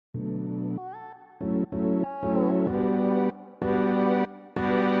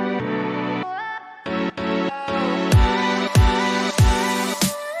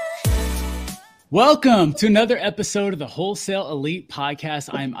Welcome to another episode of the Wholesale Elite Podcast.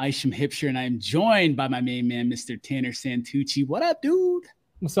 I'm Isham Hipshire, and I'm joined by my main man, Mr. Tanner Santucci. What up, dude?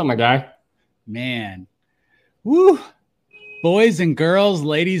 What's up, my guy? Man. Woo. Boys and girls,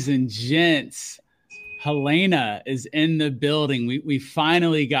 ladies and gents, Helena is in the building. We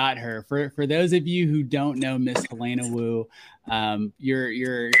finally got her. For those of you who don't know Miss Helena Wu,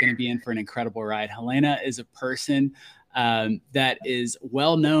 you're going to be in for an incredible ride. Helena is a person that is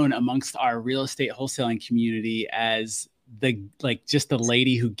well known amongst our real estate wholesaling community as just the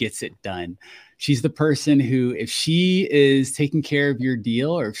lady who gets it done. She's the person who, if she is taking care of your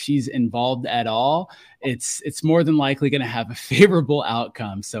deal or if she's involved at all, it's more than likely going to have a favorable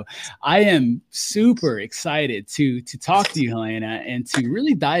outcome. So I am super excited to talk to you, Helena, and to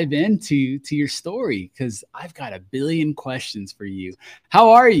really dive into your story, because I've got a billion questions for you.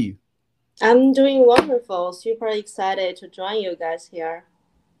 How are you? I'm doing wonderful. Super excited to join you guys here.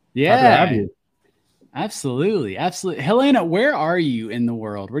 Yeah, happy to have you. Absolutely. Helena, where are you in the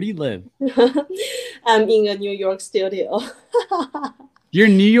world? Where do you live? I'm in a New York studio. You're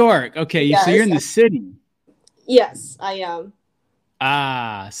in New York. Okay, yes. So you're in the city. Yes, I am.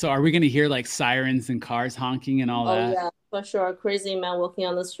 So are we going to hear like sirens and cars honking and all that? Oh, yeah, for sure. Crazy man walking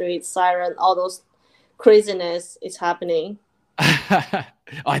on the street, siren, all those craziness is happening.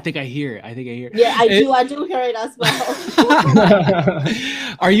 I think I hear it. Yeah, I do hear it as well.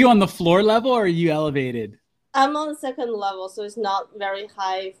 Are you on the floor level or are you elevated? I'm on the second level, so it's not very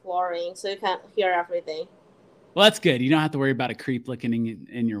high flooring, so you can't hear everything. Well, that's good. You don't have to worry about a creep looking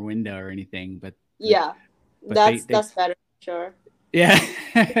in your window or anything. But that's better, sure. Yeah.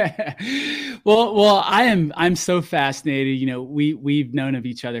 Well, I'm so fascinated. You know, we've known of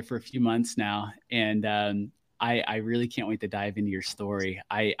each other for a few months now, and I really can't wait to dive into your story.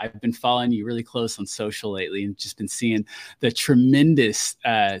 I've been following you really close on social lately and just been seeing the tremendous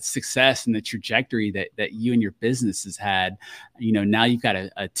success and the trajectory that you and your business has had. You know, now you've got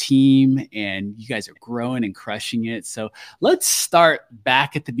a team and you guys are growing and crushing it. So let's start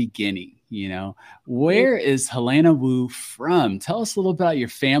back at the beginning. You know, where is Helena Wu from? Tell us a little bit about your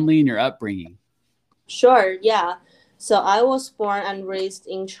family and your upbringing. Sure, yeah. So I was born and raised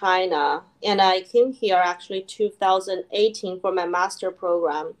in China, and I came here actually 2018 for my master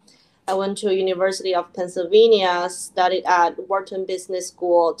program. I went to University of Pennsylvania, studied at Wharton Business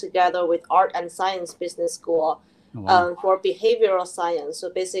School together with Art and Science Business School for behavioral science.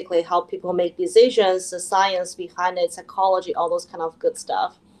 So basically how people make decisions, the science behind it, psychology, all those kind of good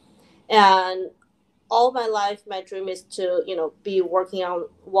stuff. And all my life, my dream is to, be working on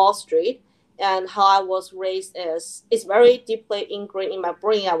Wall Street. And how I was raised is very deeply ingrained in my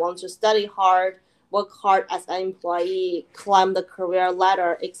brain. I want to study hard, work hard as an employee, climb the career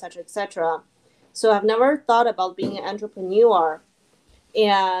ladder, etc., etc. So I've never thought about being an entrepreneur.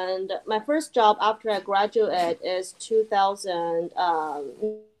 And my first job after I graduated is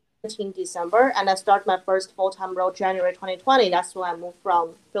 2019 December, and I started my first full-time role January 2020. That's when I moved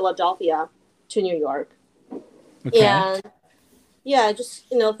from Philadelphia to New York. Okay. And yeah, just,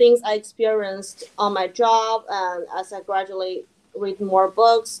 things I experienced on my job, and as I gradually read more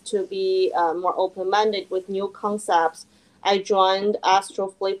books to be more open-minded with new concepts, I joined Astro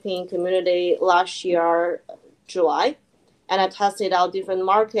Flipping community last year, July, and I tested out different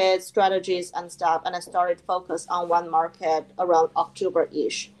market strategies and stuff, and I started focus on one market around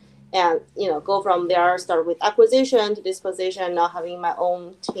October-ish. And, go from there, start with acquisition to disposition, now having my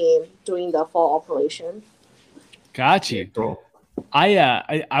own team doing the full operation. Got you. Cool.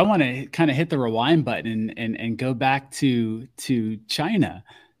 I want to kind of hit the rewind button and go back to China.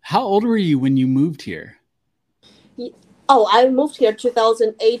 How old were you when you moved here? Oh, I moved here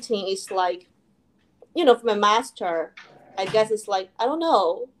 2018. It's like, for my master, I guess it's like, I don't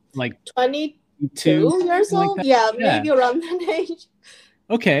know, like 22 years old. Like yeah, maybe around that age.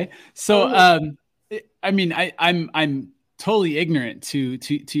 Okay. So, I'm totally ignorant to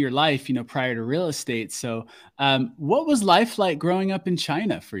your life, prior to real estate. So what was life like growing up in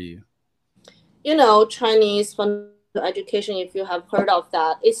China for you? Chinese fundamental education, if you have heard of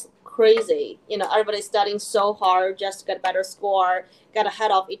that, it's crazy. Everybody's studying so hard just to get a better score, get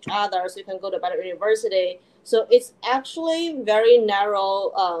ahead of each other so you can go to a better university. So it's actually very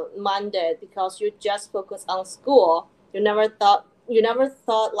narrow minded, because you just focus on school. You never thought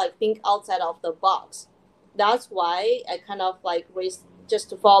like think outside of the box. That's why I kind of like raised just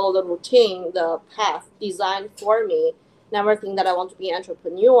to follow the routine, the path designed for me. Never think that I want to be an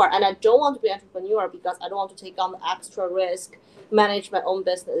entrepreneur. And I don't want to be an entrepreneur because I don't want to take on the extra risk, manage my own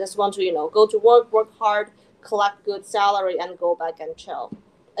business. I just want to, go to work hard, collect good salary, and go back and chill.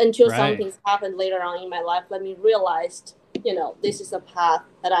 Until something's happened later on in my life, let me realize, this is a path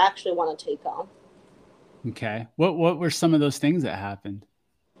that I actually want to take on. Okay. What were some of those things that happened?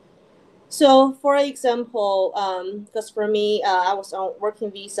 So, for example, because for me, I was on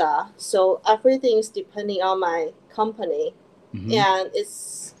working visa, so everything is depending on my company, Mm-hmm. and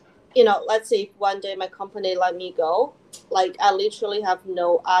it's let's say if one day my company let me go, like I literally have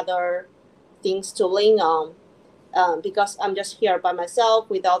no other things to lean on, because I'm just here by myself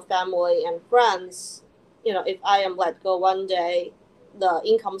without family and friends. If I am let go one day, the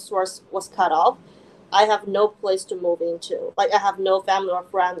income source was cut off. I have no place to move into. Like I have no family or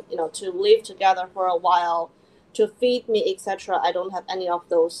friend, to live together for a while, to feed me, etc. I don't have any of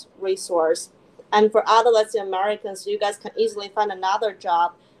those resources. And for other, let's say Americans, you guys can easily find another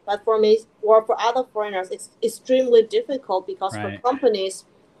job. But for me or for other foreigners, it's extremely difficult because for Right. companies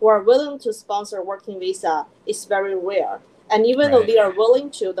who are willing to sponsor working visa, it's very rare. And even though Right. they are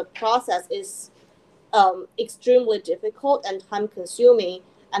willing to, the process is extremely difficult and time consuming,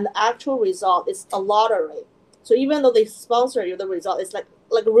 and the actual result is a lottery. So even though they sponsor you, the result is like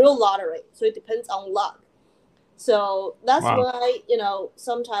a real lottery. So it depends on luck. So that's Wow. why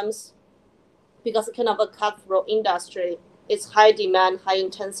sometimes, because it's kind of a cutthroat industry, it's high demand, high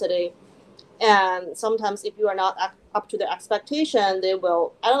intensity, and sometimes if you are not up to their expectation, they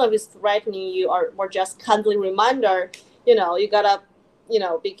will, I don't know if it's threatening you or just kindly reminder, you gotta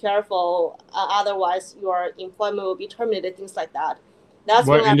be careful, otherwise your employment will be terminated, things like that. That's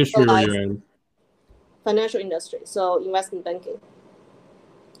when What I industry were you realized in? financial industry, so investment banking.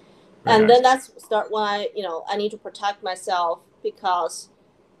 Very And nice. then that's start when I need to protect myself, because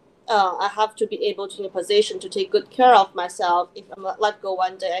I have to be able to in a position to take good care of myself. If I'm let go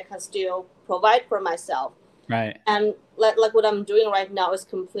one day, I can still provide for myself. Right. And like what I'm doing right now is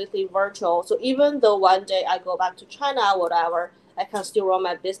completely virtual. So even though one day I go back to China or whatever, I can still run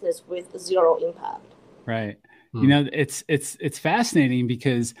my business with zero impact. Right. It's fascinating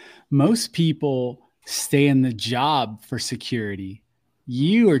because most people stay in the job for security.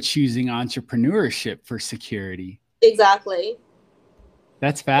 You are choosing entrepreneurship for security. Exactly.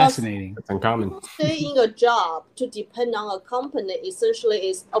 That's Because fascinating. That's uncommon. staying a job to depend on a company essentially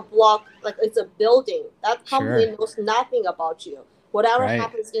is a block, like it's a building. That company Sure. knows nothing about you. Whatever Right.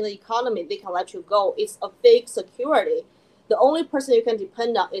 happens in the economy, they can let you go. It's a fake security. The only person you can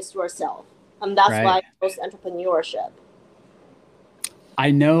depend on is yourself. And that's why Right. I chose entrepreneurship. I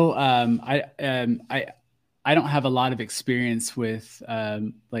know I don't have a lot of experience with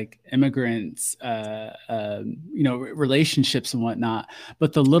like immigrants, relationships and whatnot.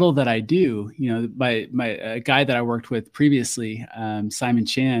 But the little that I do, my guy that I worked with previously, Simon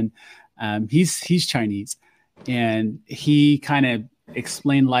Chan, he's Chinese, and he kind of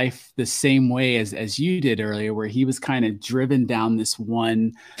explained life the same way as you did earlier, where he was kind of driven down this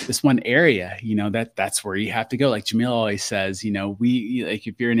one area, that's where you have to go. Like Jamil always says, we, like,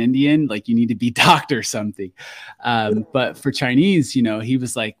 if you're an Indian, like, you need to be doctor or something. But for Chinese, he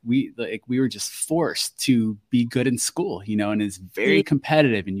was like, we were just forced to be good in school, and it's very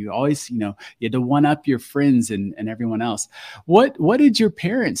competitive, and you always, you had to one up your friends and everyone else. What did your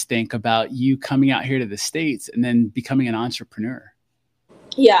parents think about you coming out here to the States and then becoming an entrepreneur?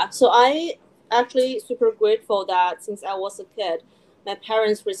 Yeah, so I actually super grateful that since I was a kid, my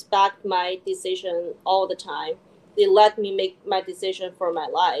parents respect my decision all the time. They let me make my decision for my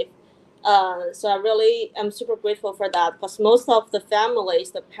life. So I really am super grateful for that, because most of the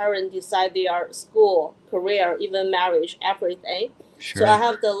families, the parents decide their school, career, even marriage, everything. So I Sure.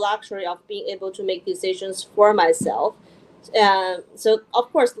 have the luxury of being able to make decisions for myself. And so, of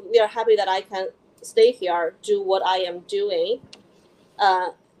course, we are happy that I can stay here, do what I am doing.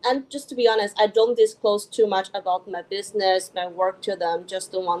 Uh, and just to be honest, I don't disclose too much about my business, my work to them.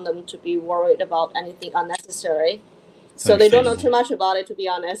 Just don't want them to be worried about anything unnecessary. It's So they don't know understandable. too much about it, to be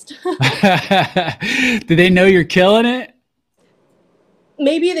honest. Do they know you're killing it?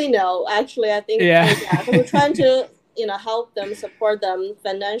 Maybe they know. Actually, I think Yeah. yeah, we're trying to help them, support them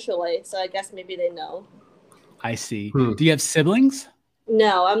financially. So I guess maybe they know. I see. Do you have siblings?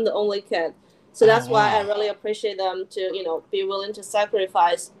 No, I'm the only kid. So Oh, that's why I wow. really appreciate them to, be willing to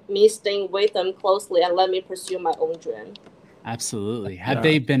sacrifice me staying with them closely and let me pursue my own dream. Absolutely. Have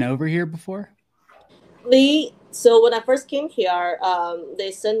they been over here before? So when I first came here,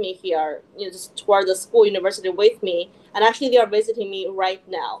 they sent me here, just toward the school university with me, and actually they are visiting me right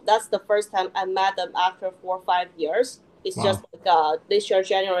now. That's the first time I met them after 4 or 5 years. It's just like this year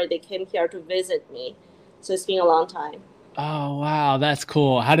January they came here to visit me, so it's been a long time. Oh, wow. That's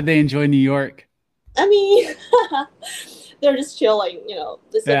cool. How did they enjoy New York? I mean, they're just chilling,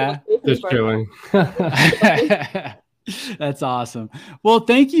 They said Yeah. Just chilling. That's awesome. Well,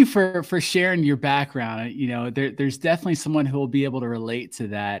 thank you for sharing your background. There's definitely someone who will be able to relate to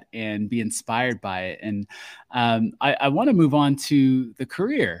that and be inspired by it. And I want to move on to the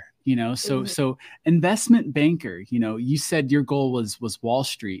career. So investment banker. You said your goal was Wall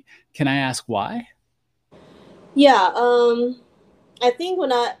Street. Can I ask why? Yeah, I think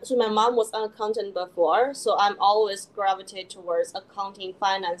so my mom was an accountant before, so I'm always gravitate towards accounting,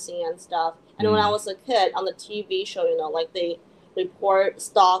 financing, and stuff. And when I was a kid on the TV show, like they report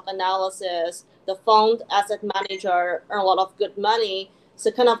stock analysis, the fund asset manager earn a lot of good money.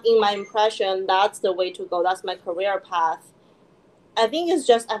 So kind of in my impression, that's the way to go. That's my career path. I think it's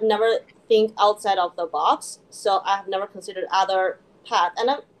just I've never think outside of the box, so I've never considered other path.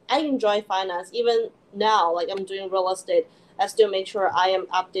 And I enjoy finance even now. Like I'm doing real estate, I still make sure I am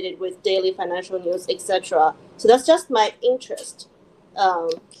updated with daily financial news, etc. So that's just my interest.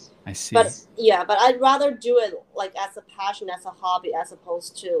 I see. But I'd rather do it like as a passion, as a hobby, as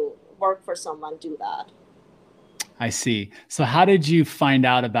opposed to work for someone do that. I see. So how did you find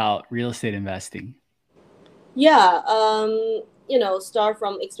out about real estate investing? Yeah, start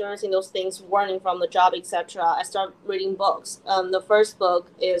from experiencing those things, learning from the job, etc. I start reading books. The first book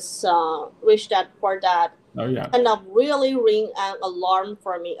is Rich Dad Poor Dad. Oh yeah. And that really ring an alarm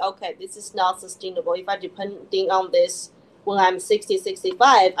for me. Okay, this is not sustainable. If I depending on this when I'm 60,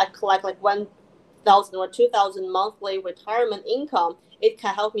 65, I collect like 1,000 or 2,000 monthly retirement income. It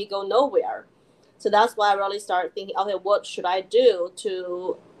can help me go nowhere. So that's why I really started thinking, okay, what should I do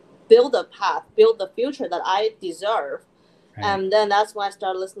to build a path, build the future that I deserve? Right. And then that's when I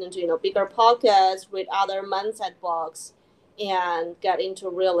started listening to, bigger podcasts, read other mindset books, and get into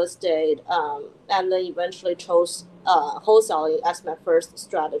real estate, and then eventually chose wholesaling as my first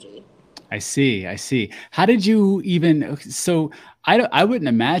strategy. I see. How did you even? So I wouldn't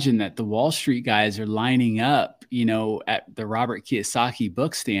imagine that the Wall Street guys are lining up, at the Robert Kiyosaki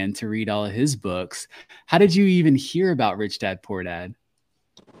book stand to read all of his books. How did you even hear about Rich Dad Poor Dad?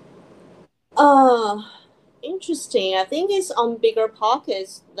 Interesting. I think it's on Bigger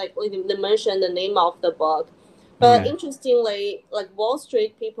Pockets. Like they mentioned the name of the book. But interestingly, like Wall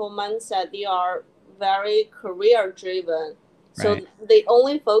Street people mindset, they are very career driven. So they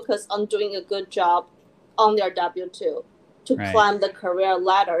only focus on doing a good job on their W-2 to climb the career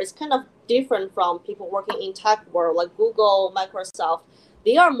ladder. It's kind of different from people working in tech world like Google, Microsoft.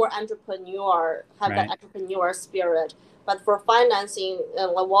 They are more entrepreneur, have that entrepreneur spirit. But for financing,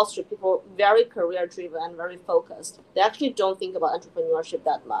 like Wall Street people, very career driven and very focused. They actually don't think about entrepreneurship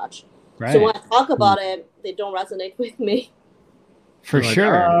that much. Right. So when I talk about it, they don't resonate with me. For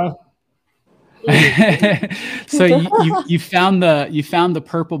sure. So you found the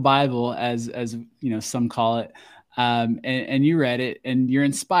purple Bible as some call it, and you read it and you're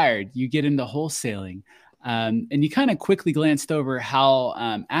inspired. You get into wholesaling, and you kind of quickly glanced over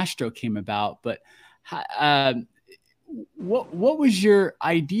how Astro came about, but what was your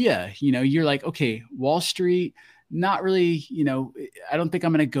idea? You're like, okay, Wall Street. Not really, I don't think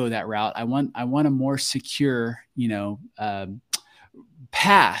I'm going to go that route. I want a more secure,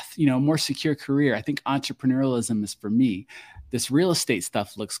 path, more secure career. I think entrepreneurialism is for me. This real estate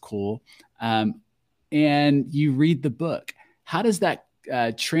stuff looks cool. And you read the book. How does that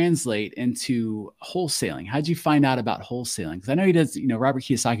translate into wholesaling? How'd you find out about wholesaling? Because I know he does, Robert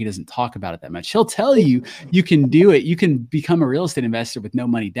Kiyosaki doesn't talk about it that much. He'll tell you, you can do it. You can become a real estate investor with no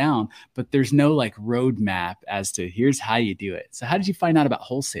money down, but there's no like roadmap as to here's how you do it. So how did you find out about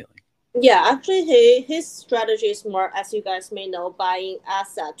wholesaling? Yeah, actually his strategy is more, as you guys may know, buying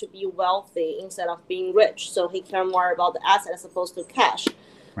asset to be wealthy instead of being rich. So he cares more about the asset as opposed to cash.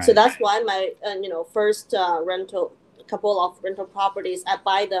 Right. So that's why my, first couple of rental properties, I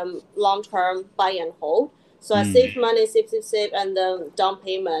buy them long-term, buy and hold. So I save money, save, and then down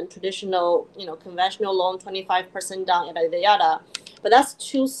payment, traditional, conventional loan, 25% down, yada. But that's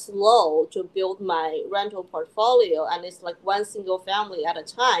too slow to build my rental portfolio. And it's like one single family at a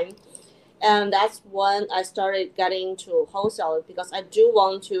time. And that's when I started getting to wholesaling, because I do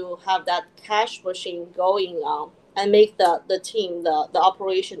want to have that cash machine going on and make the team, the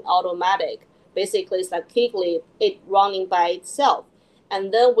operation automatic. Basically, it's like quickly it running by itself.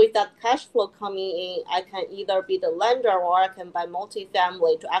 And then with that cash flow coming in, I can either be the lender or I can buy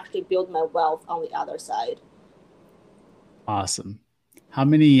multifamily to actually build my wealth on the other side. Awesome. How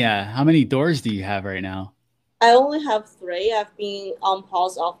many doors do you have right now? I only have 3. I've been on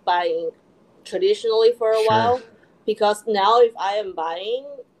pause of buying traditionally for a while, because now if I am buying,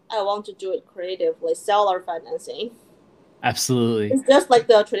 I want to do it creatively, seller financing. Absolutely. It's just like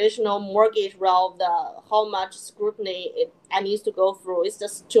the traditional mortgage route, how much scrutiny I need to go through. It's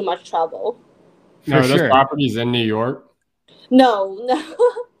just too much trouble. No, those properties in New York? No.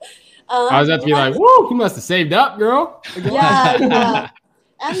 I was about to be like, whoa, you must have saved up, girl. Yeah.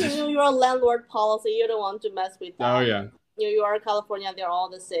 And the New York landlord policy, you don't want to mess with that. Oh, yeah. New York, California, they're all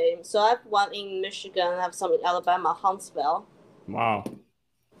the same. So I have one in Michigan, I have some in Alabama, Huntsville. Wow.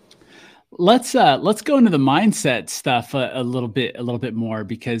 Let's go into the mindset stuff a little bit more,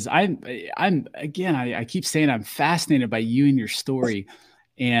 because I keep saying I'm fascinated by you and your story,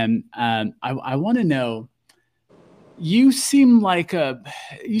 and I want to know. You seem like a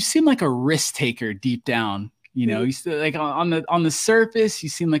risk taker deep down. You know, you still, like on the surface, you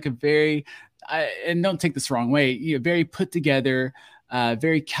seem like a very, and don't take this the wrong way, you're a very put together,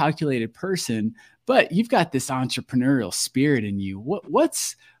 very calculated person. But you've got this entrepreneurial spirit in you.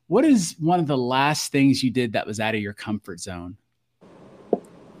 What is one of the last things you did that was out of your comfort zone?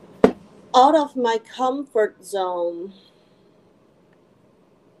 Out of my comfort zone.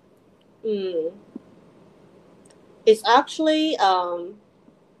 It's actually a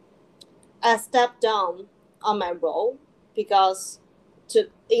step down on my role, because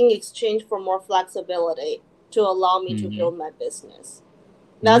in exchange for more flexibility to allow me to build my business.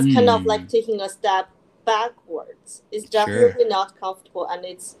 That's kind of like taking a step backwards. It's definitely not comfortable, and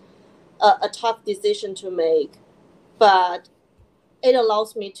it's a tough decision to make, but it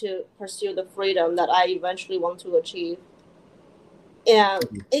allows me to pursue the freedom that I eventually want to achieve. And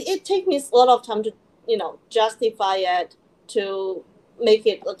it takes me a lot of time to, justify it, to make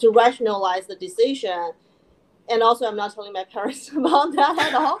it, to rationalize the decision. And also, I'm not telling my parents about that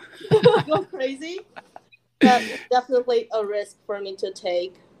at all. Go crazy. But it's definitely a risk for me to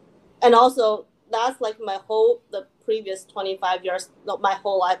take. And also, that's like the previous 25 years, my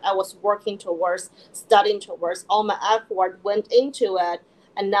whole life, I was working towards, studying towards, all my effort went into it.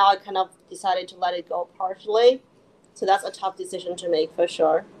 And now I kind of decided to let it go partially. So that's a tough decision to make for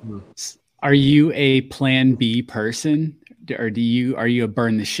sure. Are you a plan B person, or are you a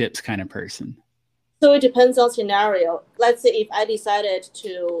burn the ships kind of person? So it depends on scenario. Let's say if I decided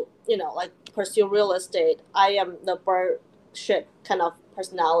to, pursue real estate, I am the burn ship kind of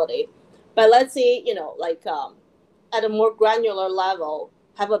personality. But let's say, at a more granular level,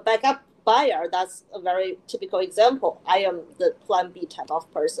 have a backup buyer. That's a very typical example. I am the plan B type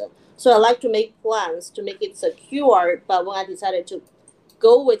of person. So I like to make plans to make it secure. But when I decided to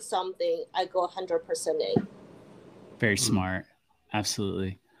go with something, I go 100% in. Very smart.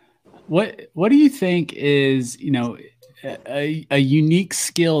 Absolutely. What do you think is, a unique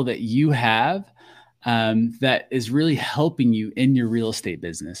skill that you have that is really helping you in your real estate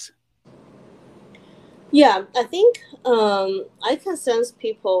business? Yeah, I think I can sense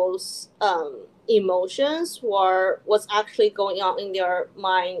people's emotions, or what's actually going on in their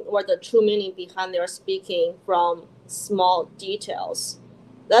mind, or the true meaning behind their speaking from small details.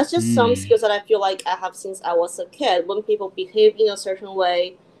 That's just some skills that I feel like I have since I was a kid. When people behave in a certain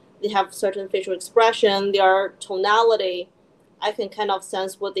way, they have certain facial expression, their tonality, I can kind of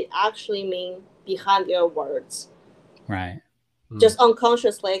sense what they actually mean behind their words. Right. Just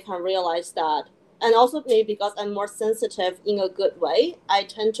unconsciously, I can realize that. And also maybe because I'm more sensitive in a good way, I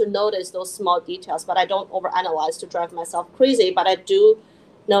tend to notice those small details, but I don't overanalyze to drive myself crazy. But I do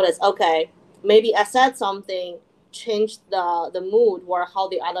notice, okay, maybe I said something, changed the mood or how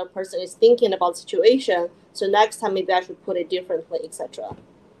the other person is thinking about the situation. So next time, maybe I should put it differently, etc.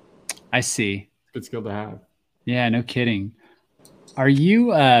 I see. Good skill to have. Yeah, no kidding. Are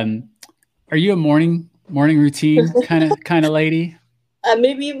you a morning routine kind of lady?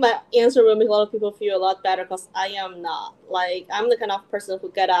 Maybe my answer will make a lot of people feel a lot better, because I am not. Like, I'm the kind of person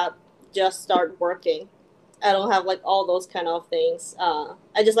who get up, just start working. I don't have like all those kind of things.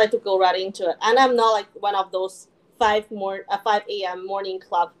 I just like to go right into it. And I'm not like one of those 5 a.m. morning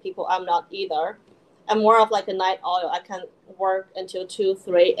club people. I'm not either. I'm more of like a night owl. I can work until 2,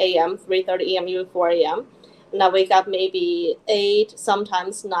 3 a.m., 3:30 a.m., even 4 a.m. And I wake up maybe 8,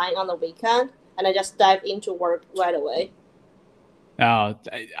 sometimes 9 on the weekend. And I just dive into work right away. Oh,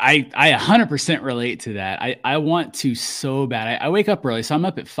 I 100% relate to that. I want to so bad. I wake up early, so I'm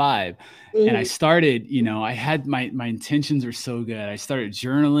up at 5, and I started, I had my intentions were so good. I started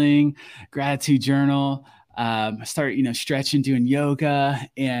journaling, gratitude journal. I started, stretching, doing yoga,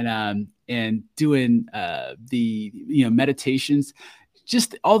 and doing the meditations.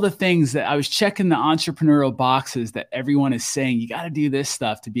 Just all the things that I was checking the entrepreneurial boxes that everyone is saying, you got to do this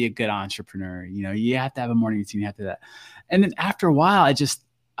stuff to be a good entrepreneur. You have to have a morning routine, you have to do that. And then after a while,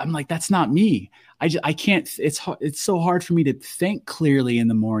 I'm like, that's not me. I can't, it's so hard for me to think clearly in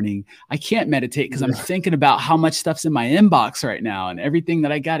the morning. I can't meditate because I'm thinking about how much stuff's in my inbox right now and everything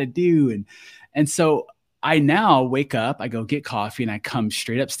that I got to do. And so I now wake up, I go get coffee, and I come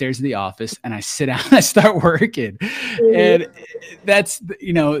straight upstairs to the office and I sit down and I start working. Mm-hmm. And that's,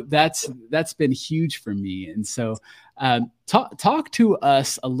 you know, that's been huge for me. And so talk to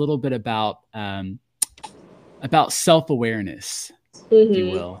us a little bit about self-awareness, if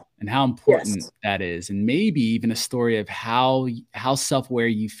you will, and how important that is. And maybe even a story of how self-aware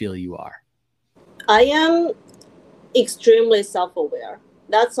you feel you are. I am extremely self-aware.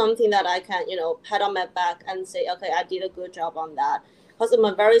 That's something that I can, you know, pat on my back and say, okay, I did a good job on that. Because I'm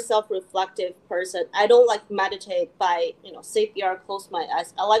a very self-reflective person. I don't like meditate by, you know, sit here, close my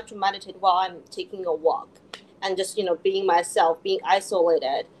eyes. I like to meditate while I'm taking a walk and just, you know, being myself, being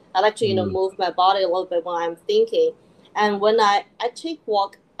isolated. I like to, you know, move my body a little bit when I'm thinking. And when I take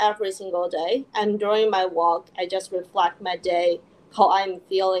walk every single day, and during my walk, I just reflect my day, how I'm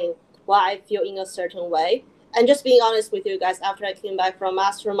feeling, why I feel in a certain way. And just being honest with you guys, after I came back from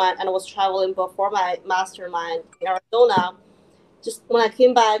mastermind and I was traveling before my mastermind in Arizona, just when I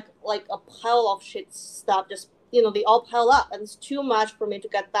came back, like a pile of shit stuff, just, you know, they all pile up, and it's too much for me to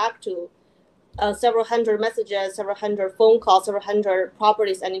get back to. Several hundred messages, several hundred phone calls, several hundred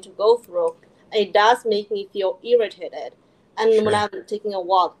properties I need to go through. It does make me feel irritated. And when I'm taking a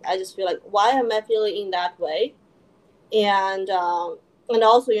walk, I just feel like, why am I feeling in that way? And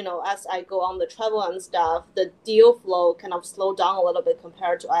also, you know, as I go on the travel and stuff, the deal flow kind of slowed down a little bit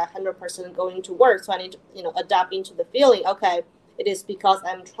compared to 100% going to work. So I need to, you know, adapt into the feeling. Okay, it is because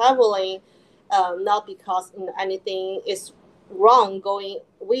I'm traveling, not because anything is wrong, going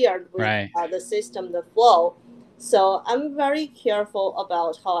weird with the system, the flow. So I'm very careful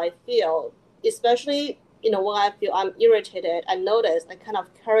about how I feel, especially, you know, when I feel I'm irritated. I notice I kind of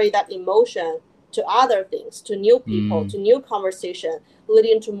carry that emotion to other things, to new people, to new conversation,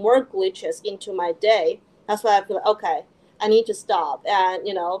 leading to more glitches into my day. That's why I feel like, okay, I need to stop and,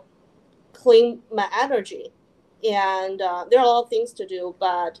 you know, clean my energy. And there are a lot of things to do,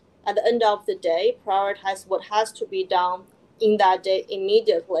 but at the end of the day, prioritize what has to be done in that day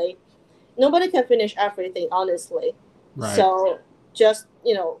immediately. Nobody can finish everything, honestly. Right. So just,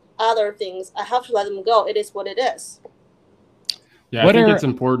 you know, other things, I have to let them go. It is what it is. Yeah, I think it's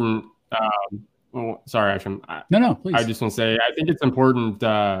important. Sorry, Asham. No, please. I just want to say, I think it's important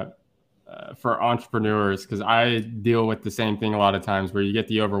for entrepreneurs, because I deal with the same thing a lot of times, where you get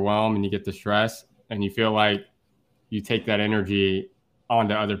the overwhelm and you get the stress and you feel like you take that energy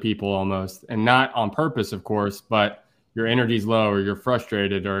onto other people almost, and not on purpose, of course, but your energy's low or you're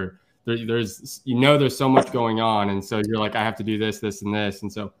frustrated, or there's so much going on. And so you're like, I have to do this, and this.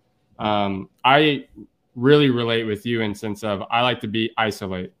 And so I really relate with you in sense of, I like to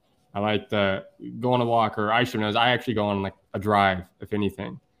isolate. I like to go on a walk, or I actually go on like a drive, if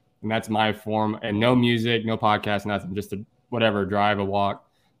anything. And that's my form, and no music, no podcast, nothing, just whatever, drive, a walk.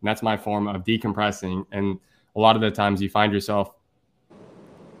 And that's my form of decompressing. And a lot of the times you find yourself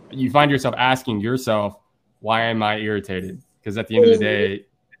asking yourself, why am I irritated? Because at the end of the day,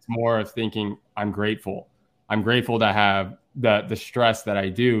 it's more of thinking, I'm grateful. I'm grateful to have the stress that I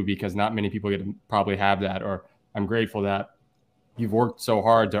do, because not many people get to probably have that. Or I'm grateful that you've worked so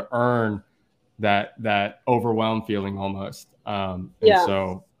hard to earn that overwhelmed feeling almost.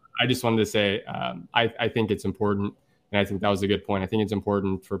 So I just wanted to say, I think it's important. And I think that was a good point. I think it's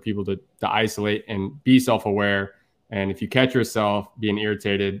important for people to isolate and be self-aware. And if you catch yourself being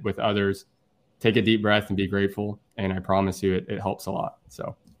irritated with others, take a deep breath and be grateful. And I promise you, it helps a lot.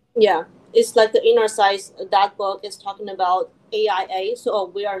 So, yeah, it's like the Inner Size. That book is talking about AIA, so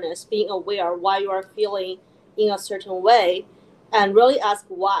awareness, being aware why you are feeling in a certain way, and really ask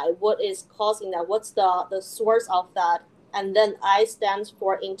why. What is causing that? What's the source of that? And then I stands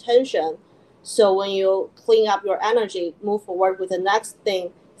for intention. So when you clean up your energy, move forward with the next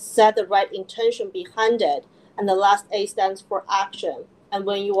thing, set the right intention behind it. And the last A stands for action. And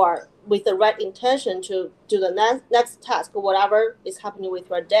when you are with the right intention to do the next task, or whatever is happening with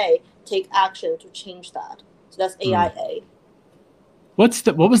your day, take action to change that. So that's AIA. What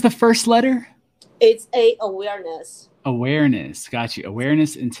was the first letter? It's A, awareness. Awareness. Got you.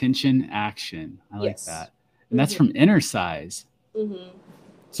 Awareness, intention, action. I like that. And that's from Inner Size. Mm-hmm.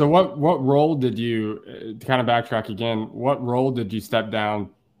 So what role did you, to kind of backtrack again, what role did you step down,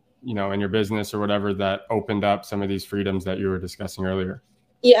 you know, in your business or whatever, that opened up some of these freedoms that you were discussing earlier?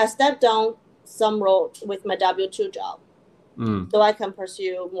 Yeah, I stepped down some role with my W-2 job. So I can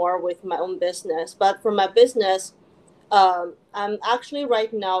pursue more with my own business. But for my business, I'm actually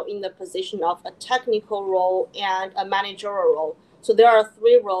right now in the position of a technical role and a managerial role. So there are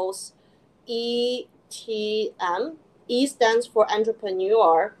 3 roles, ETM. E stands for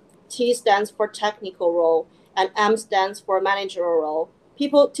entrepreneur, T stands for technical role, and M stands for managerial role.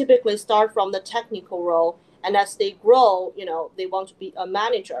 people typically start from the technical role, and as they grow, they want to be a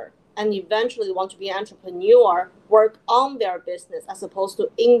manager, and eventually want to be an entrepreneur, work on their business as opposed to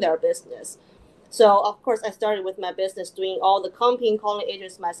in their business. So of course, I started with my business doing all the campaign calling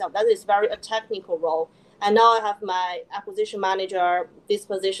agents myself. That is very a technical role. And now I have my acquisition manager,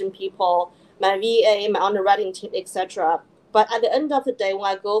 disposition people, my VA, my underwriting team, etc. But at the end of the day, when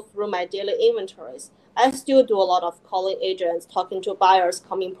I go through my daily inventories, I still do a lot of calling agents, talking to buyers,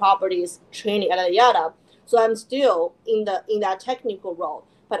 coming properties, training, yada yada. So I'm still in that technical role,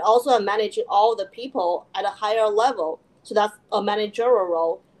 but also I'm managing all the people at a higher level. So that's a managerial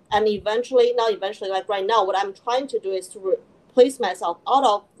role. And like right now, what I'm trying to do is to replace myself out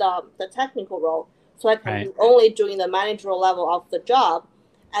of the technical role, so I can be only doing the managerial level of the job.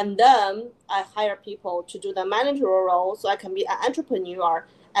 And then I hire people to do the managerial role, so I can be an entrepreneur,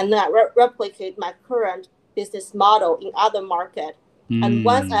 and then I replicate my current business model in other markets. And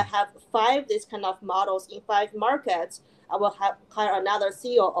once I have 5 these kind of models in 5 markets, I will hire another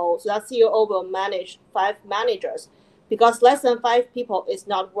COO. So that COO will manage 5 managers, because less than 5 people is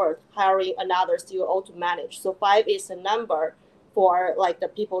not worth hiring another COO to manage. So 5 is a number for like the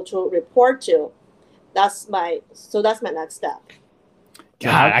people to report to. That's my next step.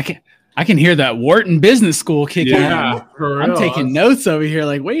 God, I can hear that Wharton Business School kicking in. I'm taking notes over here.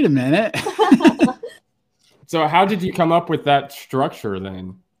 Like, wait a minute. So, how did you come up with that structure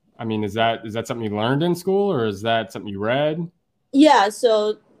then? I mean, is that something you learned in school, or is that something you read? Yeah,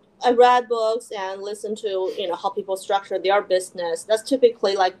 so I read books and listened to how people structure their business. That's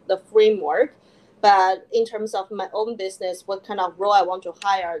typically like the framework. But in terms of my own business, what kind of role I want to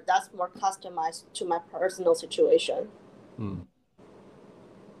hire, that's more customized to my personal situation.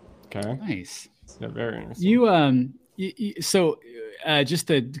 Okay. Nice. Yeah, very interesting. So just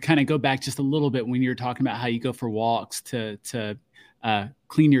to kind of go back just a little bit, when you were talking about how you go for walks to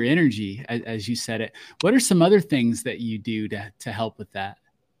clean your energy, as you said it, what are some other things that you do to help with that?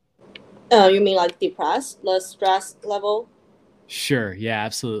 You mean like depressed, the stress level? Sure. Yeah,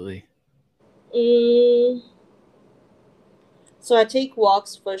 absolutely. So I take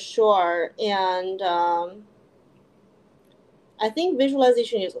walks for sure, and I think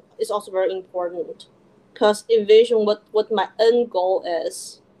visualization is also very important, because envision what my end goal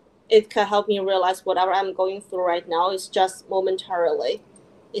is. It can help me realize whatever I'm going through right now is just momentarily.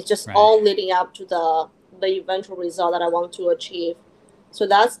 It's just all leading up to the eventual result that I want to achieve. So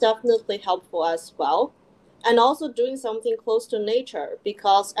that's definitely helpful as well. And also doing something close to nature,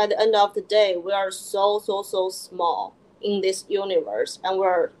 because at the end of the day, we are so small in this universe, and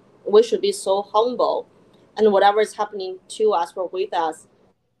we should be so humble. And whatever is happening to us or with us,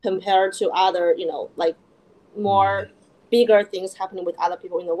 compared to other, like more bigger things happening with other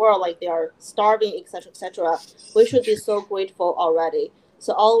people in the world, like they are starving, etc., we should be so grateful already.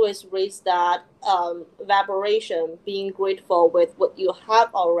 So always raise that vibration, being grateful with what you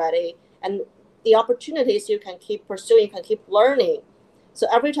have already, and the opportunities you can keep pursuing, can keep learning. So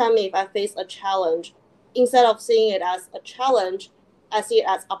every time if I face a challenge, instead of seeing it as a challenge, I see it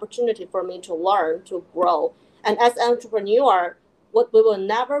as opportunity for me to learn, to grow. And as an entrepreneur, what we will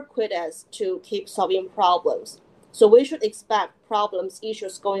never quit is to keep solving problems. So we should expect problems,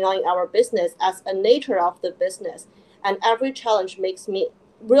 issues going on in our business as a nature of the business. And every challenge makes me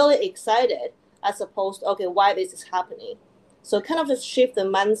really excited, as opposed to, okay, why this is happening. So kind of just shift the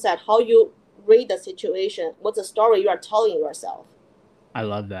mindset, how you read the situation, what's the story you are telling yourself. I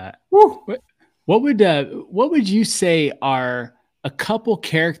love that. Woo. What would you say are a couple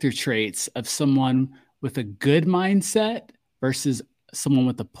character traits of someone with a good mindset versus someone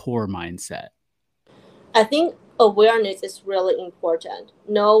with a poor mindset? I think awareness is really important.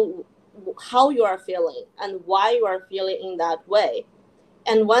 Know how you are feeling and why you are feeling in that way.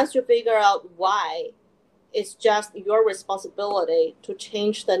 And once you figure out why, it's just your responsibility to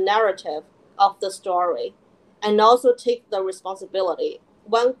change the narrative of the story, and also take the responsibility.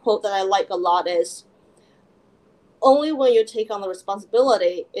 One quote that I like a lot is, only when you take on the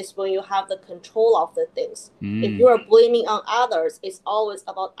responsibility is when you have the control of the things. If you are blaming on others, it's always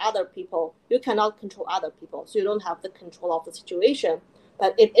about other people. You cannot control other people, so you don't have the control of the situation.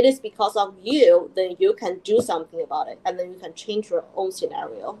 But if it is because of you, then you can do something about it, and then you can change your own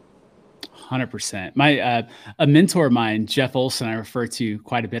scenario. 100%. My a mentor of mine, Jeff Olson, I refer to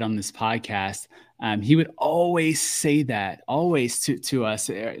quite a bit on this podcast. He would always say that, always to us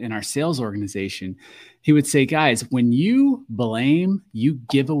in our sales organization. He would say, guys, when you blame, you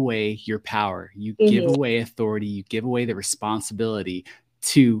give away your power, you give away authority, you give away the responsibility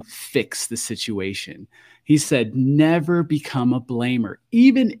to fix the situation. He said, never become a blamer,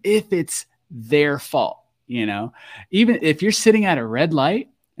 even if it's their fault. you know, even if you're sitting at a red light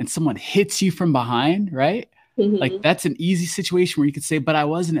and someone hits you from behind, right? Like that's an easy situation where you could say, but I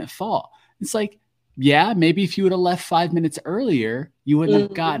wasn't at fault. It's like, yeah, maybe if you would have left 5 minutes earlier, you wouldn't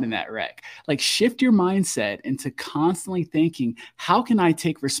have gotten in that wreck. Like shift your mindset into constantly thinking, how can I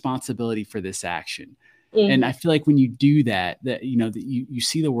take responsibility for this action? And I feel like when you do that, that you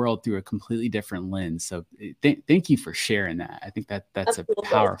see the world through a completely different lens. So thank you for sharing that. I think that's Absolutely. a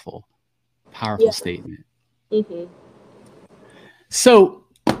powerful statement. So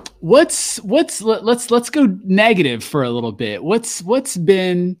let's go negative for a little bit. What's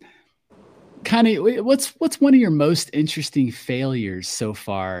been kind of what's one of your most interesting failures so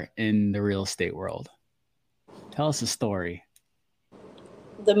far in the real estate world? Tell us a story.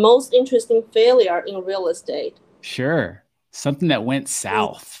 The most interesting failure in real estate. Sure. Something that went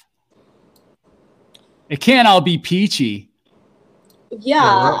south. It can't all be peachy.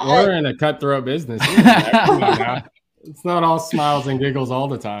 Yeah. We're in a cutthroat business. Come on now. It's not all smiles and giggles all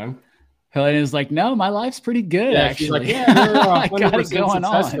the time. Helena's like, no, my life's pretty good, actually. She's like, yeah, we're 100%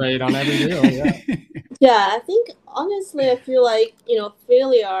 success rate on every deal. Yeah. Yeah, I think, honestly, I feel like,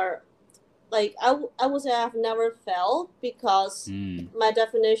 failure, like, I would say I've never failed because my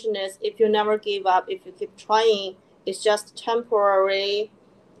definition is if you never give up, if you keep trying, it's just temporary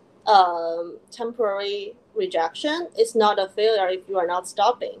rejection. It's not a failure if you are not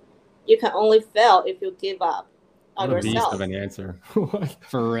stopping. You can only fail if you give up on what a yourself. beast of an answer.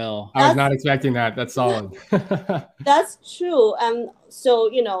 For real. I was not expecting that. That's solid. That's true. And so,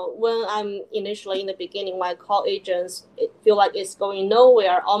 when I'm initially in the beginning, when I call agents, it feel like it's going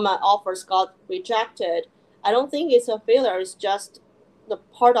nowhere. All my offers got rejected. I don't think it's a failure. It's just the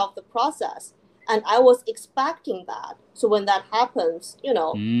part of the process. And I was expecting that. So when that happens,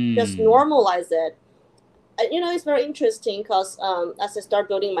 just normalize it. And, it's very interesting because as I start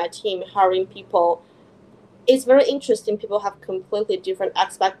building my team, hiring people, it's very interesting. People have completely different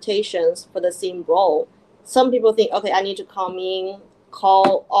expectations for the same role. Some people think, okay, I need to come in,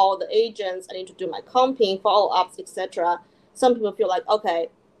 call all the agents, I need to do my comping, follow-ups, etc. Some people feel like, okay,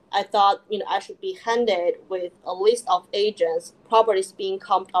 I thought, I should be handed with a list of agents, properties being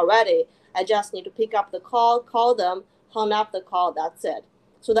comped already. I just need to pick up the call them, hang up the call, that's it.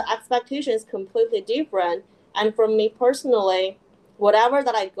 So the expectation is completely different. And for me personally, whatever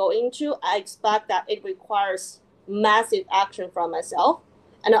that I go into, I expect that it requires massive action from myself.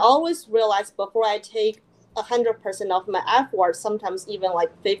 And I always realize before I take 100% of my effort, sometimes even like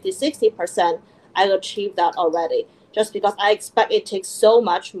 50-60%, I achieve that already. Just because I expect it takes so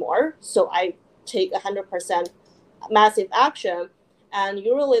much more. So I take 100% massive action. And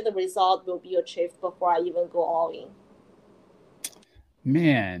usually the result will be achieved before I even go all in.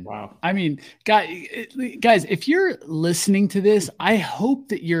 Man, wow. I mean, guys, if you're listening to this, I hope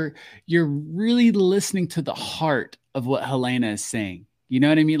that you're really listening to the heart of what Helena is saying. You know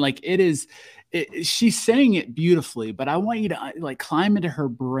what I mean? Like she's saying it beautifully, but I want you to like climb into her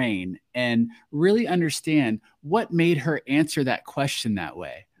brain and really understand what made her answer that question that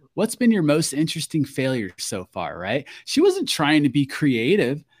way. What's been your most interesting failure so far, right? She wasn't trying to be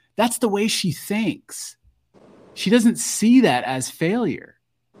creative. That's the way she thinks. She doesn't see that as failure.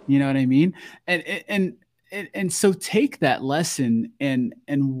 You know what I mean? And so take that lesson and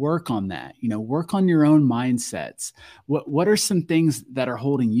work on that, work on your own mindsets. What are some things that are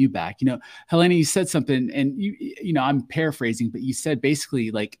holding you back? Helena, you said something and I'm paraphrasing, but you said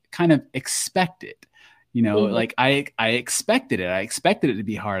basically like kind of expect it. Like I expected it. I expected it to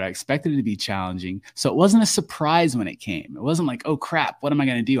be hard. I expected it to be challenging. So it wasn't a surprise when it came. It wasn't like, oh crap, what am I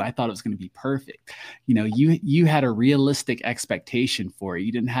going to do? I thought it was going to be perfect. You had a realistic expectation for it.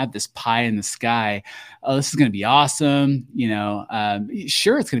 You didn't have this pie in the sky. Oh, this is going to be awesome.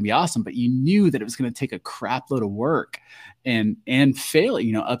 Sure, it's going to be awesome, but you knew that it was going to take a crap load of work and fail,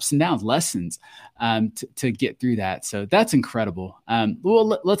 ups and downs, lessons to get through that. So that's incredible.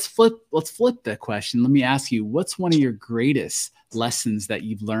 Well, let's flip the question. Let me ask you, what's one of your greatest lessons that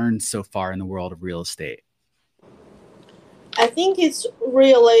you've learned so far in the world of real estate? I think it's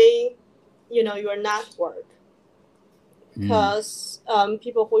really, your network. Because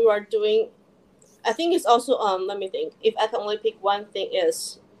people who you are doing, I think it's also, let me think, if I can only pick one thing,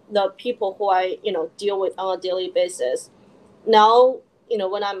 is the people who I, deal with on a daily basis. Now,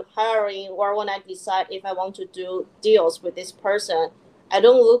 when I'm hiring or when I decide if I want to do deals with this person, I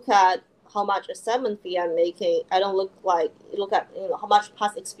don't look at how much assignment fee I'm making. I don't look at how much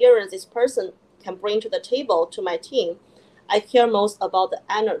past experience this person can bring to the table to my team. I care most about the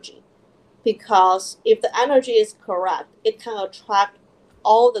energy, because if the energy is correct, it can attract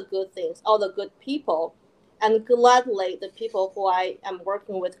all the good things, all the good people. And gladly, the people who I am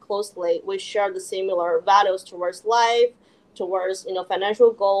working with closely, we share the similar values towards life, towards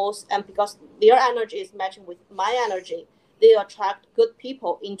financial goals, and because their energy is matching with my energy, they attract good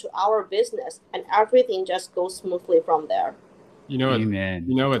people into our business, and everything just goes smoothly from there. Amen.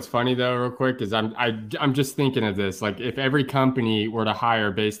 You know what's funny though, real quick, is I'm just thinking of this. Like, if every company were to hire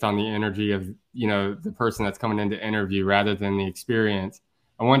based on the energy of the person that's coming in to interview rather than the experience,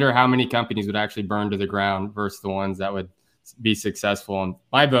 I wonder how many companies would actually burn to the ground versus the ones that would be successful. And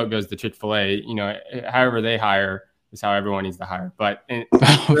my vote goes to Chick-fil-A. However they hire is how everyone needs to hire. But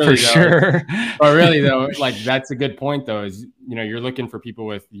for sure. But really though, like, that's a good point though. Is you're looking for people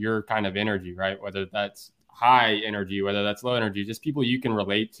with your kind of energy, right? Whether that's high energy, whether that's low energy, just people you can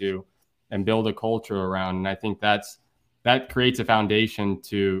relate to and build a culture around. And I think that creates a foundation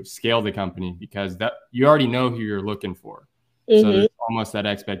to scale the company, because that you already know who you're looking for. Mm-hmm. So there's almost that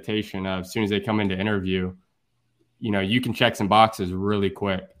expectation of, as soon as they come into interview, you can check some boxes really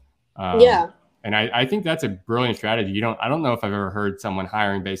quick. Yeah. And I think that's a brilliant strategy. I don't know if I've ever heard someone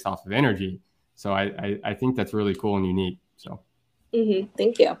hiring based off of energy. So I think that's really cool and unique. So. Mm-hmm.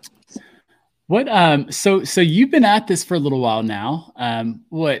 Thank you. What so you've been at this for a little while now.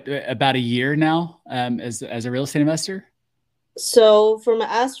 What, about a year now, as a real estate investor? So for my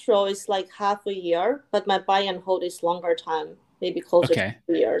Astro, it's like half a year, but my buy and hold is longer time, maybe closer to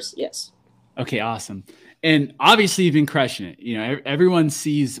 2 years. Yes. Okay, awesome. And obviously you've been crushing it. Everyone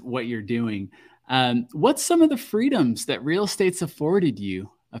sees what you're doing. What's some of the freedoms that real estate's afforded you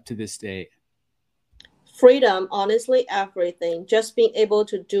up to this date? Freedom, honestly, everything. Just being able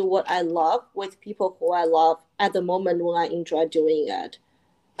to do what I love with people who I love at the moment when I enjoy doing it.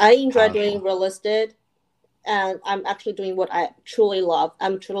 I enjoy doing real estate, and I'm actually doing what I truly love.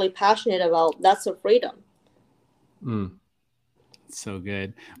 I'm truly passionate about. That's a freedom. So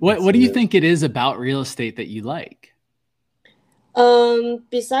good. What do you think it is about real estate that you like?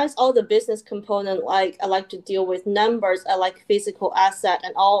 Besides all the business component, like I like to deal with numbers. I like physical asset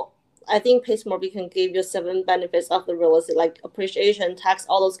and all. I think Pace Morby can give you 7 benefits of the real estate, like appreciation, tax,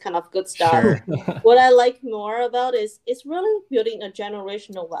 all those kind of good stuff. Sure. What I like more about is it's really building a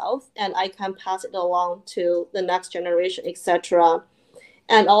generational wealth, and I can pass it along to the next generation, etc.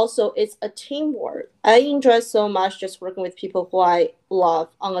 And also, it's a teamwork. I enjoy so much just working with people who I love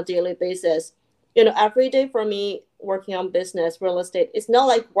on a daily basis. Every day for me, working on business, real estate, it's not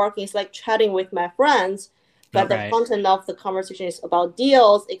like working, it's like chatting with my friends. But the content of the conversation is about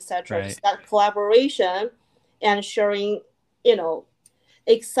deals, etc. Just that collaboration and sharing,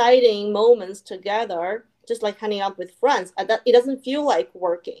 exciting moments together, just like hanging out with friends. It doesn't feel like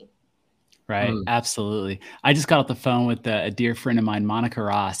working. Right. Absolutely. I just got off the phone with a dear friend of mine, Monica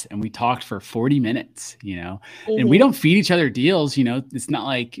Ross, and we talked for 40 minutes, and we don't feed each other deals. It's not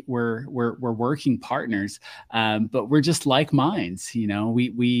like we're working partners, but we're just like minds.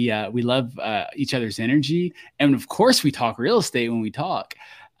 We love each other's energy. And of course we talk real estate when we talk.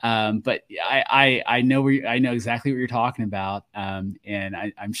 But I know exactly what you're talking about. And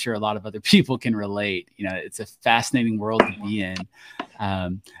I'm sure a lot of other people can relate. It's a fascinating world to be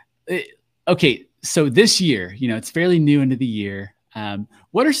in. Okay, so this year, it's fairly new into the year.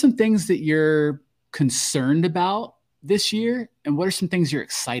 What are some things that you're concerned about this year, and what are some things you're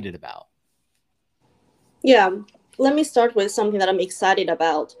excited about? Yeah, let me start with something that I'm excited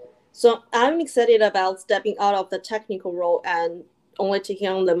about. So I'm excited about stepping out of the technical role and only taking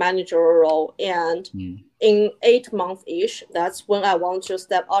on the managerial role. And in 8 months-ish, that's when I want to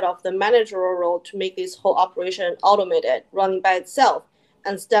step out of the managerial role to make this whole operation automated, running by itself,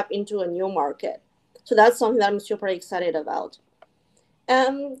 and step into a new market. So that's something that I'm super excited about.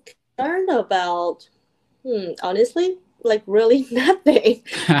 And concerned about, honestly, like really nothing.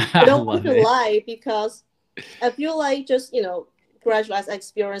 I don't want to lie, because I feel like just, gradually as I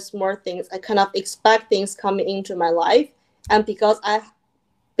experience more things, I kind of expect things coming into my life. And because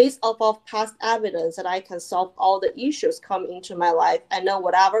based off of past evidence that I can solve all the issues coming into my life, I know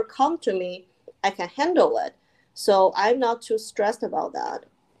whatever come to me, I can handle it. So I'm not too stressed about that.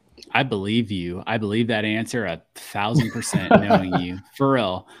 I believe you. I believe that answer 1,000%, knowing you, for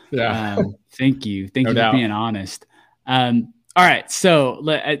real. Yeah. Thank you. Thank you for being honest. All right. So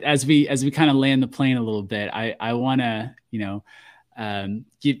as we kind of land the plane a little bit, I want to,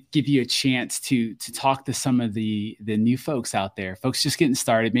 give you a chance to talk to some of the new folks out there, folks just getting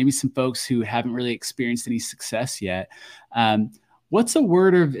started, maybe some folks who haven't really experienced any success yet. What's a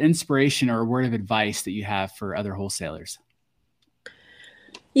word of inspiration or a word of advice that you have for other wholesalers?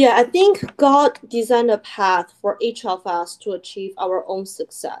 Yeah, I think God designed a path for each of us to achieve our own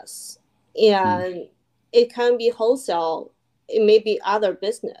success. And it can be wholesale, it may be other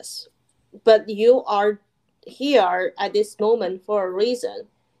business, but you are here at this moment for a reason.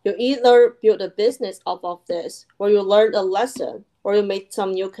 You either build a business off of this, or you learn a lesson, or you make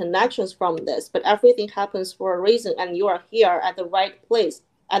some new connections from this. But everything happens for a reason, and you are here at the right place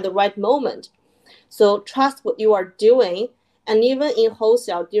at the right moment. So trust what you are doing. And even in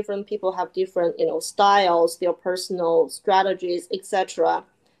wholesale, different people have different, styles, their personal strategies, etc.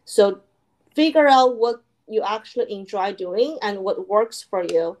 So figure out what you actually enjoy doing and what works for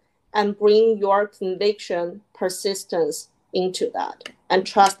you, and bring your conviction, persistence into that, and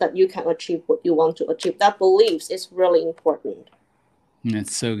trust that you can achieve what you want to achieve. That beliefs is really important.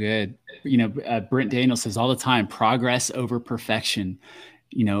 That's so good. Brent Daniels says all the time, progress over perfection.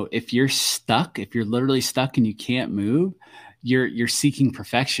 If you're literally stuck and you can't move, you're seeking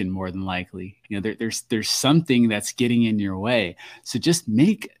perfection more than likely. There's something that's getting in your way. So just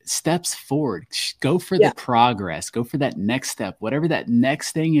make steps forward. Go for the progress. Go for that next step, whatever that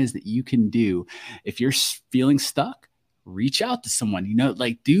next thing is that you can do. If you're feeling stuck, reach out to someone,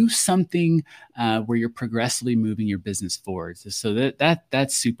 do something where you're progressively moving your business forward. So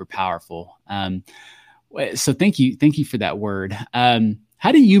that's super powerful. So thank you for that word.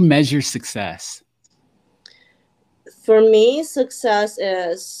 How do you measure success? For me, success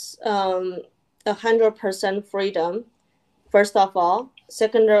is 100% freedom, first of all.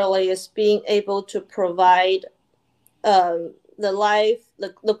 Secondarily, is being able to provide the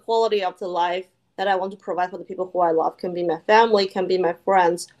quality of the life that I want to provide for the people who I love. Can be my family, can be my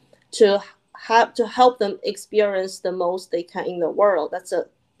friends, to help them experience the most they can in the world. That's a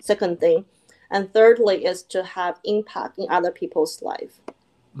second thing. And thirdly is to have impact in other people's life.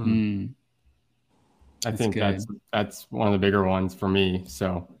 Mm. I think that's one of the bigger ones for me.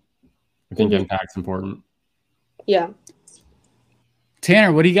 So I think impact's important. Yeah.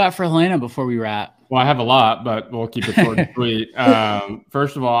 Tanner, what do you got for Helena before we wrap? Well, I have a lot, but we'll keep it short and sweet.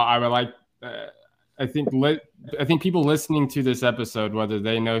 First of all, I would like, I think people listening to this episode, whether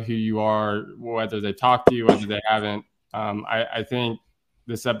they know who you are, whether they talk to you, whether they haven't, I think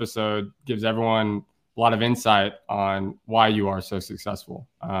this episode gives everyone a lot of insight on why you are so successful,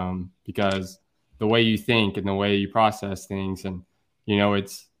 because the way you think and the way you process things, and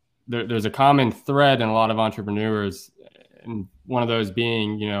there's a common thread in a lot of entrepreneurs, and one of those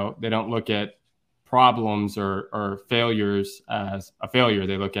being they don't look at problems or failures as a failure.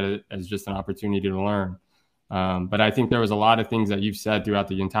 They look at it as just an opportunity to learn. But I think there was a lot of things that you've said throughout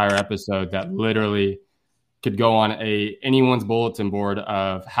the entire episode that literally could go on anyone's bulletin board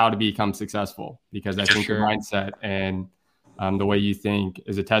of how to become successful, because I think your mindset and the way you think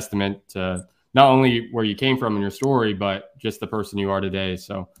is a testament to not only where you came from in your story, but just the person you are today.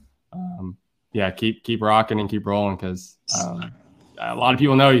 So keep rocking and keep rolling, because a lot of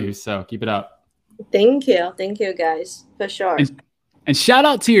people know you. So keep it up. Thank you guys, for sure. And shout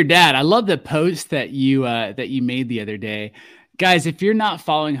out to your dad. I love the post that you made the other day. Guys, if you're not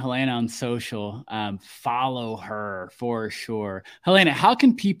following Helena on social, follow her for sure. Helena, how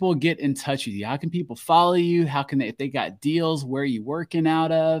can people get in touch with you? How can people follow you? How can they, if they got deals, where are you working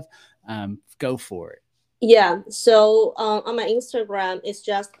out of? Go for it. Yeah. So on my Instagram, it's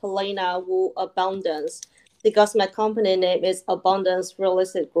just Helena Wu Abundance, because my company name is Abundance Real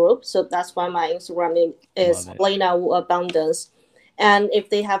Estate Group. So that's why my Instagram name is Helena Wu Abundance. And if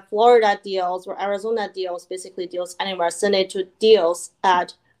they have Florida deals or Arizona deals, basically deals anywhere, send it to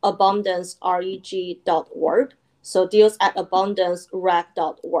deals@abundancereg.org. So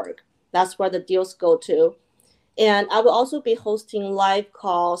deals@abundancereg.org. That's where the deals go to. And I will also be hosting live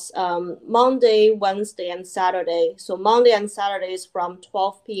calls Monday, Wednesday, and Saturday. So Monday and Saturday is from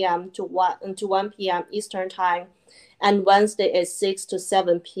 12 p.m. to 1 p.m. Eastern Time. And Wednesday is 6 to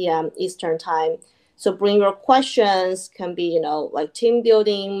 7 p.m. Eastern Time. So bring your questions, can be, like team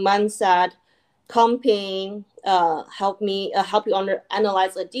building, mindset, comping, help you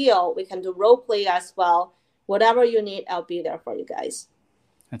analyze a deal. We can do role play as well. Whatever you need, I'll be there for you guys.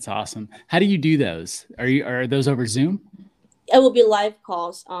 That's awesome. How do you do those? Are those over Zoom? It will be live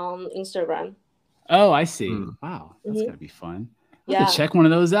calls on Instagram. Oh, I see. Wow. That's gotta be fun. I have to check one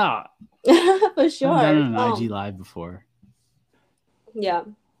of those out. For sure. I've done an IG live before. Yeah.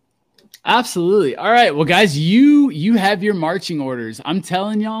 Absolutely. All right. Well, guys, you have your marching orders. I'm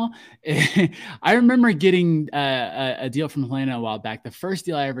telling y'all, I remember getting a deal from Helena a while back. The first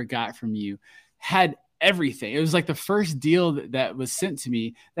deal I ever got from you had everything. It was like the first deal that was sent to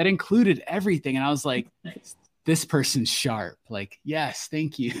me that included everything. And I was like, this person's sharp. Like, yes,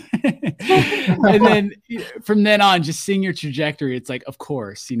 thank you. And then from then on, just seeing your trajectory, it's like, of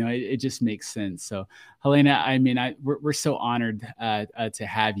course, it just makes sense. So Helena, I mean, we're so honored to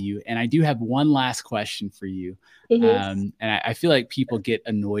have you. And I do have one last question for you. And I feel like people get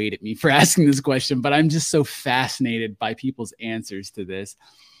annoyed at me for asking this question, but I'm just so fascinated by people's answers to this.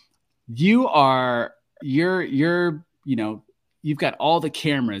 You've got all the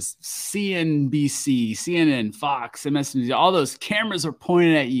cameras, CNBC, CNN, Fox, MSNBC, all those cameras are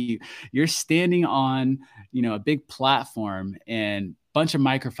pointed at you. You're standing on, a big platform and a bunch of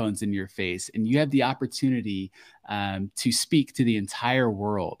microphones in your face, and you have the opportunity to speak to the entire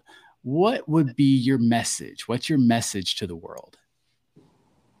world. What would be your message? What's your message to the world?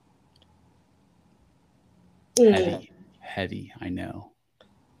 Heavy. I know.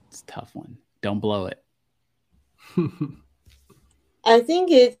 It's a tough one. Don't blow it. I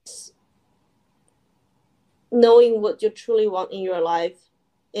think it's knowing what you truly want in your life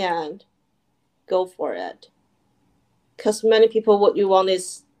and go for it. Because many people, what you want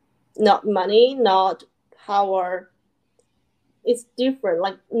is not money, not power. It's different.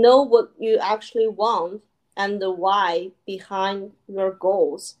 Like, know what you actually want and the why behind your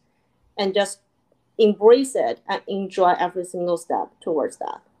goals, and just embrace it and enjoy every single step towards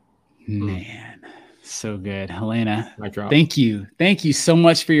that. Man. So good. Helena, thank you. Thank you so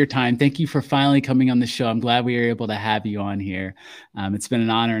much for your time. Thank you for finally coming on the show. I'm glad we were able to have you on here. It's been an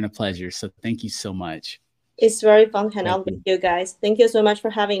honor and a pleasure. So thank you so much. It's very fun hanging out with you guys. Thank you so much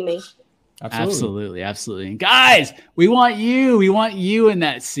for having me. Absolutely. And guys, we want you in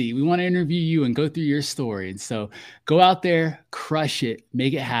that seat. We want to interview you and go through your story. And so go out there, crush it,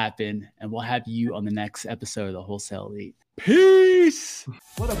 make it happen. And we'll have you on the next episode of the Wholesale Elite. Peace.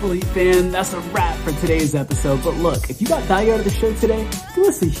 What up, Elite fan? That's a wrap for today's episode. But look, if you got value out of the show today, do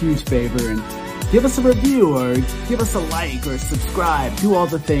us a huge favor and give us a review or give us a like or subscribe. Do all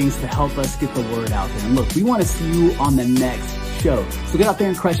the things to help us get the word out there. And look, we want to see you on the next show. So get out there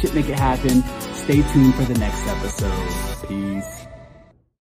and crush it, make it happen. Stay tuned for the next episode. Peace.